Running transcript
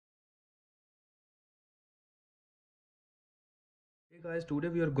Hey guys, today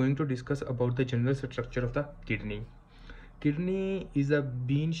we are going to discuss about the general structure of the kidney. Kidney is a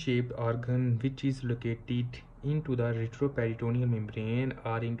bean-shaped organ which is located into the retroperitoneal membrane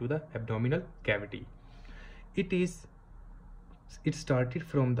or into the abdominal cavity. It started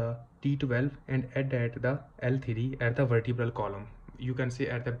from the T12 and ended at the L3 at the vertebral column. You can say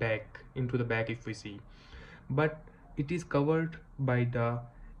at the back, into the back if we see. But it is covered by the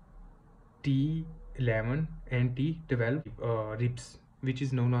T11 and T12 ribs, which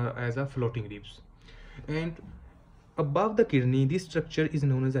is known as a floating ribs. And above the kidney, this structure is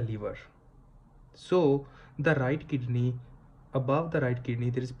known as a liver. So the right kidney, above the right kidney,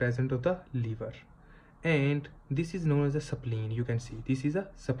 there is present of the liver, and this is known as a spleen. You can see this is a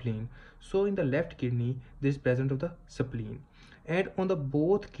spleen. So in the left kidney, there is present of the spleen, and on the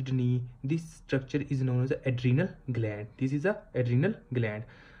both kidney, this structure is known as a adrenal gland. This is a adrenal gland.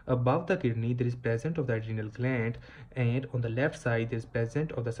 Above the kidney, there is present of the adrenal gland, and on the left side, there is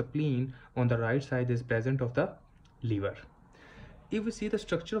present of the spleen. On the right side, there is present of the liver. If we see the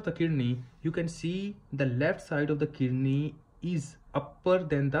structure of the kidney, you can see the left side of the kidney is upper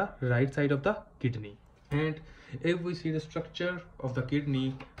than the right side of the kidney. And if we see the structure of the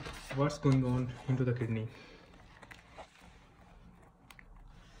kidney, what's going on into the kidney?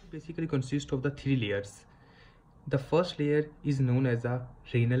 It basically consists of the three layers. The first layer is known as a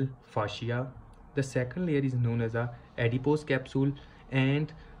renal fascia. The second layer is known as a adipose capsule,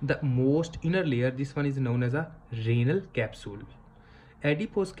 and the most inner layer, this one, is known as a renal capsule.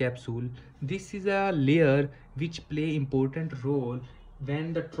 Adipose capsule, this is a layer which play important role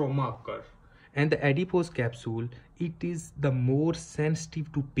when the trauma occur. And the adipose capsule, it is the more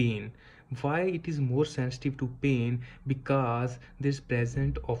sensitive to pain. Why it is more sensitive to pain? Because there is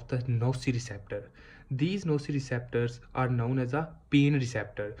present of the nociceptor. These nociceptors are known as a pain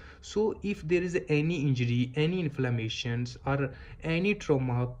receptor. So if there is any injury, any inflammations, or any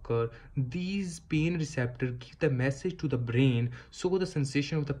trauma occur, these pain receptors give the message to the brain, so the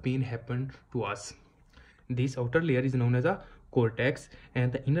sensation of the pain happen to us. This outer layer is known as a cortex,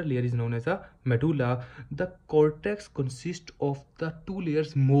 and the inner layer is known as a medulla. The cortex consists of the two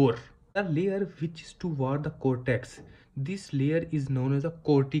layers more. The layer which is toward the cortex, this layer is known as a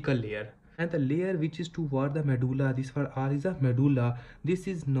cortical layer, and the layer which is toward the medulla, this one R is a medulla, this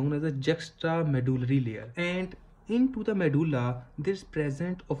is known as a juxtamedullary layer. And into the medulla, there is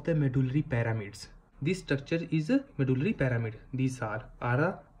present of the medullary pyramids. This structure is a medullary pyramid. These are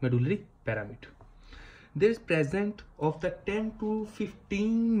a medullary pyramid. There is present of the 10 to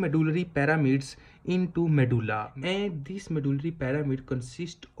 15 medullary pyramids into medulla, and this medullary pyramid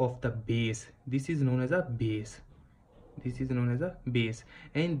consists of the base. This is known as a base. This is known as a base,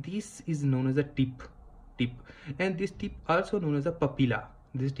 and this is known as a tip, and this tip also known as a papilla.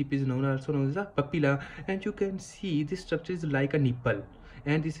 This tip is also known as a papilla, and you can see this structure is like a nipple,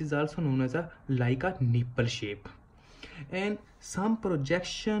 and this is also known as like a nipple shape. And some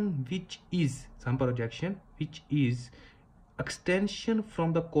projection which is extension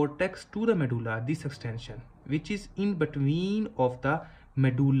from the cortex to the medulla, this extension which is in between of the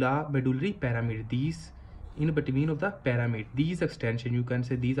medullary pyramid, these in between of the pyramid, these extension, you can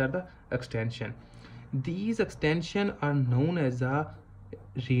say these are the extension. These extension are known as a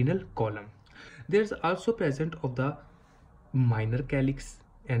renal column. There is also present of the minor calyx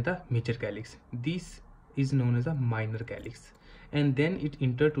and the major calyx. This is known as a minor calyx, and then it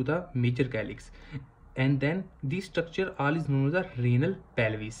enter to the major calyx, and then this structure all is known as a renal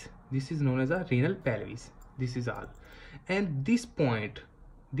pelvis. This is known as a renal pelvis. This is all, and this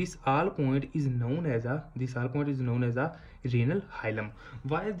all point is known as a renal hilum.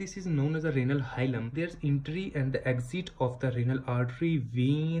 Why this is known as a renal hilum? There's entry and the exit of the renal artery,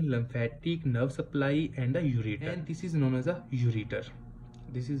 vein, lymphatic, nerve supply, and the ureter, and this is known as a ureter.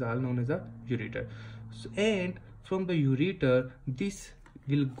 This is all known as a ureter. So, and from the ureter, this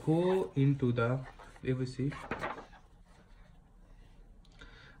will go into the, if we see,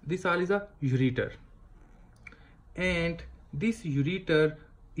 this all is a ureter, and this ureter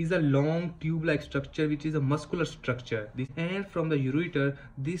is a long tube-like structure which is a muscular structure. And from the ureter,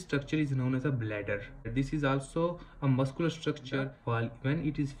 this structure is known as a bladder. This is also a muscular structure. When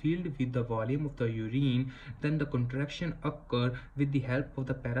it is filled with the volume of the urine, then the contraction occur with the help of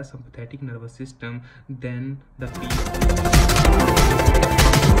the parasympathetic nervous system. Then the